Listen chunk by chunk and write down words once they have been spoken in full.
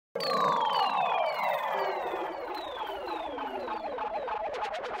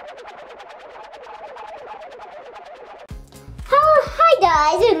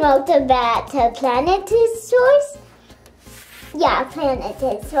welcome back to Planet Toys. Yeah, Planet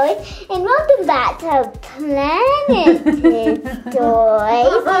Toys. And welcome back to Planet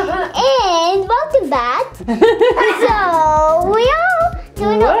Toys. And welcome back. So, we are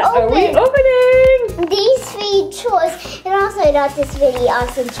going to open these 3 toys. And also, not this really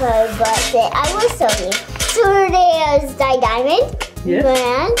awesome toy, but I will show you. So, there's Diamond,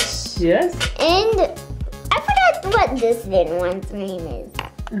 Branch. Yes. And I forgot what this little one's name is.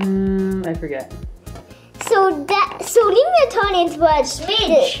 I forget. So leave me a turn into a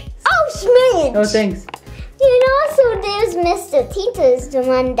Smidge. Oh, Smidge. Oh, thanks. And also there's Mr. Tita's the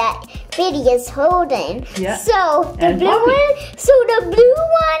one that Biddy is holding. Yeah. So the and blue Poppy. one. So the blue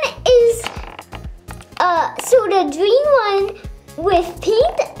one is so the green one with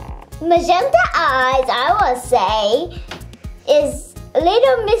pink magenta eyes, I will say, is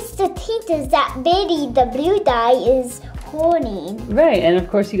little Mr. Tita's that Biddy, the blue guy, is holding. Right, and of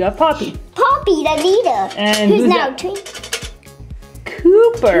course you got Poppy. Poppy, the leader. And who's who's now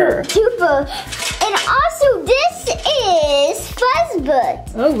Cooper. Cooper. And also this is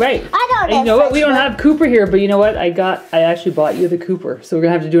Fuzzbutt. Oh, right. I don't know. And you know what? We don't have Cooper here, but you know what? I actually bought you the Cooper. So we're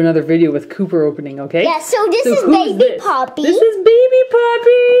going to have to do another video with Cooper opening, okay? Yeah, so this is baby Poppy. This is baby Poppy.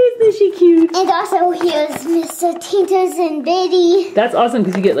 Isn't she cute? And also here's Mr. Tintas and Biddy. That's awesome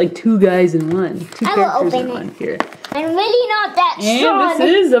because you get like 2 guys in one. 2 I will characters open in one here. I'm really not that strong. And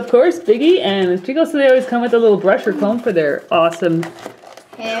this is, of course, Biggie and Miss Pickle. So they always come with a little brush or comb for their awesome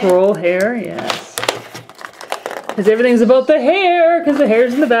troll hair. Yes. Because everything's about the hair, because the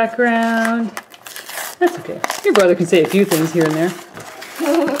hair's in the background. That's okay. Your brother can say a few things here and there.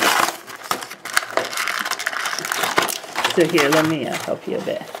 So here, let me help you a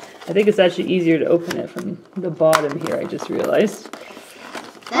bit. I think it's actually easier to open it from the bottom here, I just realized.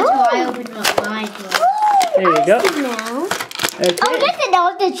 That's why I opened mine. There you go. Now. Okay. Oh, listen, that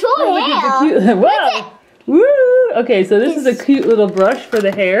was the troll hair. Wow. Woo! Okay, so this is a cute little brush for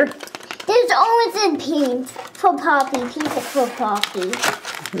the hair. There's always in pink for Poppy. Pink for Poppy.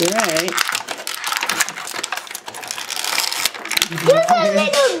 Right. There's a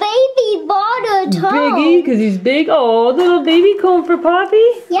little baby bottle toe. Biggie, because he's big. Oh, little baby comb for Poppy.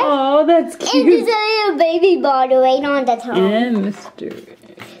 Yeah. Oh, that's cute. And there's a little baby bottle right on the top. And Mr.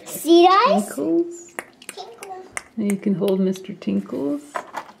 See guys? Tinkles. And you can hold Mr. Tinkles. I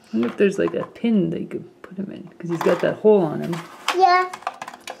wonder if there's like a pin that you could put him in, because he's got that hole on him. Yeah.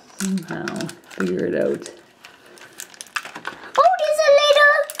 Somehow figure it out. Oh, there's a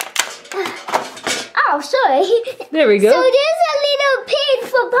little. Oh, sorry. There we go. So there's a little pin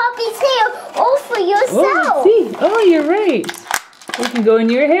for Poppy's hair, all for yourself. Oh, let's see. Oh, you're right. It can go in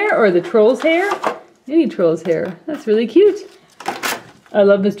your hair or the troll's hair. Any troll's hair. That's really cute. I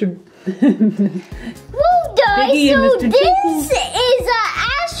love Mr. Well, guys, Biggie and so Mr. this is an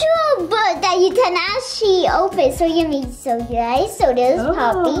actual book that you can actually open. So you need guys. So there's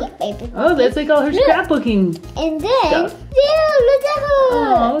Poppy, baby Poppy. Oh, that's like all her scrapbooking. And then, stuff. there, look at her.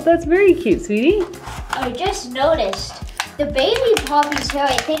 Oh, that's very cute, sweetie. I just noticed the baby Poppy's hair,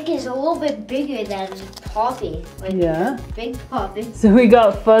 I think, is a little bit bigger than Poppy. Like Yeah. Big Poppy. So we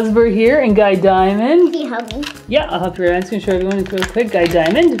got Fuzzbird here and Guy Diamond. Can you help me? Yeah, I'll help you. I'm just going to show everyone real quick. Guy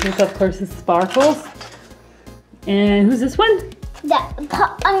Diamond, with of course the sparkles. And who's this one?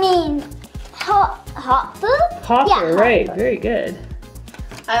 Hopper? Hopper, Yeah, right. Hopper. Very good.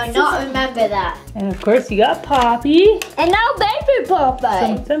 I would not remember that. And of course you got Poppy. And now baby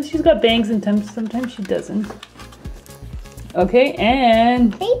Poppy. Sometimes she's got bangs and sometimes she doesn't. Okay,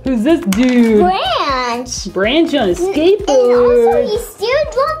 and who's this dude? Branch. Branch on a skateboard. And also he's still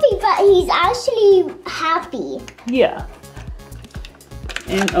grumpy, but he's actually happy. Yeah.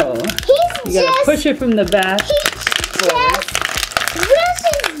 And He's you gotta push it from the back. Branch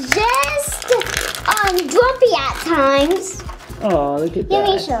is just grumpy at times. Oh, look at Let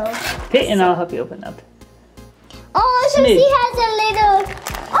me that. show. Okay, and I'll help you open up. Oh, so Smidge. she has a little.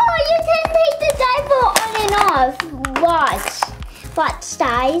 Oh, you can take the diaper on and off. Watch,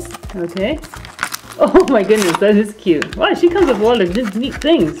 guys. Okay. Oh my goodness, that is cute. Wow, she comes with a lot of just neat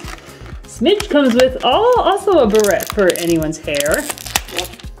things. Smidge comes with also a barrette for anyone's hair.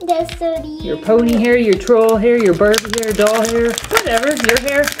 There's 30. Your pony hair, your troll hair, your Barbie hair, doll hair, whatever, your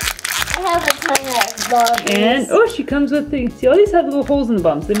hair. I have a ton of Barbies. And, she comes with the, see all these have little holes in the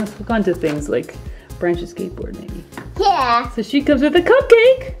bumps. They must hook onto things like Branch's skateboard maybe. Yeah. So she comes with a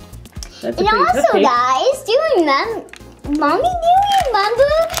cupcake. That's a And pretty also, cupcake. guys, do you remember, Mommy, do you remember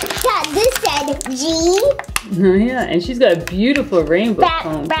that this said G? Oh yeah, and she's got a beautiful rainbow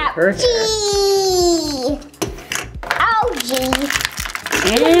comb for her hair. G. Oh, G.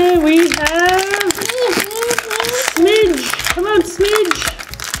 And we have Smidge. Come on, Smidge.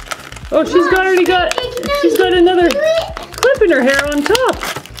 Oh, she's got another clip in her hair on top.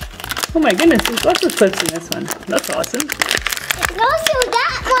 Oh my goodness, there's lots of clips in this one. That's awesome. And also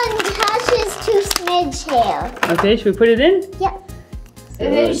that one touches to Smidge hair. Okay, should we put it in? Yep.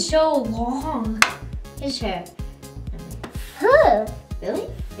 It is so long. His hair. Huh. Really?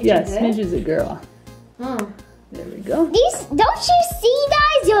 Yeah, Smidge is a girl. Oh. There we go. Don't you see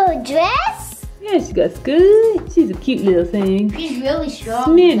that as your dress? Yeah, she got good. She's a cute little thing. He's really strong.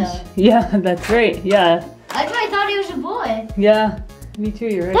 Smidge. Though. Yeah, that's right. Yeah. That's why I thought he was a boy. Yeah. Me too,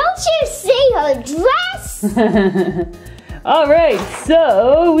 you're right. Don't you see her dress? All right,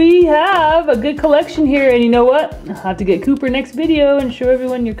 so we have a good collection here, and you know what? I'll have to get Cooper next video and show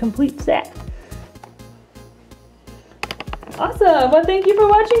everyone your complete set. Awesome. Well, thank you for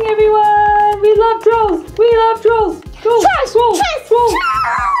watching, everyone. We love trolls. We love trolls. Trolls. Trolls. Trolls.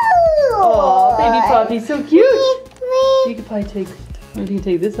 Oh, baby Poppy's so cute. You could probably take. You can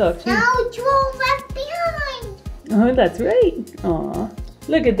take this off too. Now troll left behind. Oh, that's right. Aw,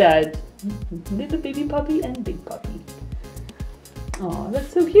 look at that. Little baby Poppy and big Poppy. Aw,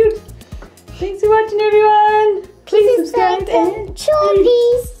 that's so cute. Thanks for watching, everyone. Please subscribe and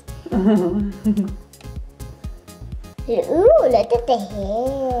please. Ooh, look at the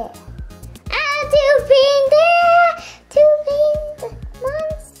hair. I do finger.